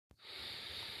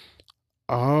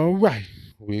All right,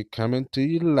 we're coming to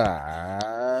you live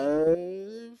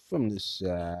from the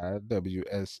side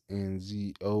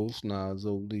WSNZO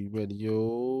Snazoli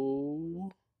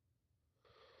Radio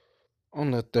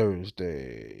on the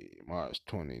Thursday, March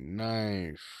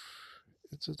 29th.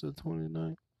 Is it the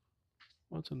 29th?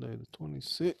 What's today? The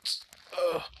 26th?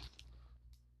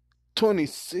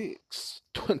 26,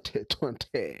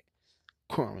 2020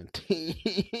 quarantine.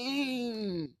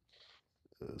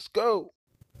 Let's go.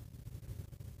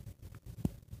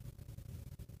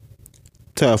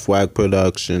 Tough Whack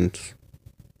Productions.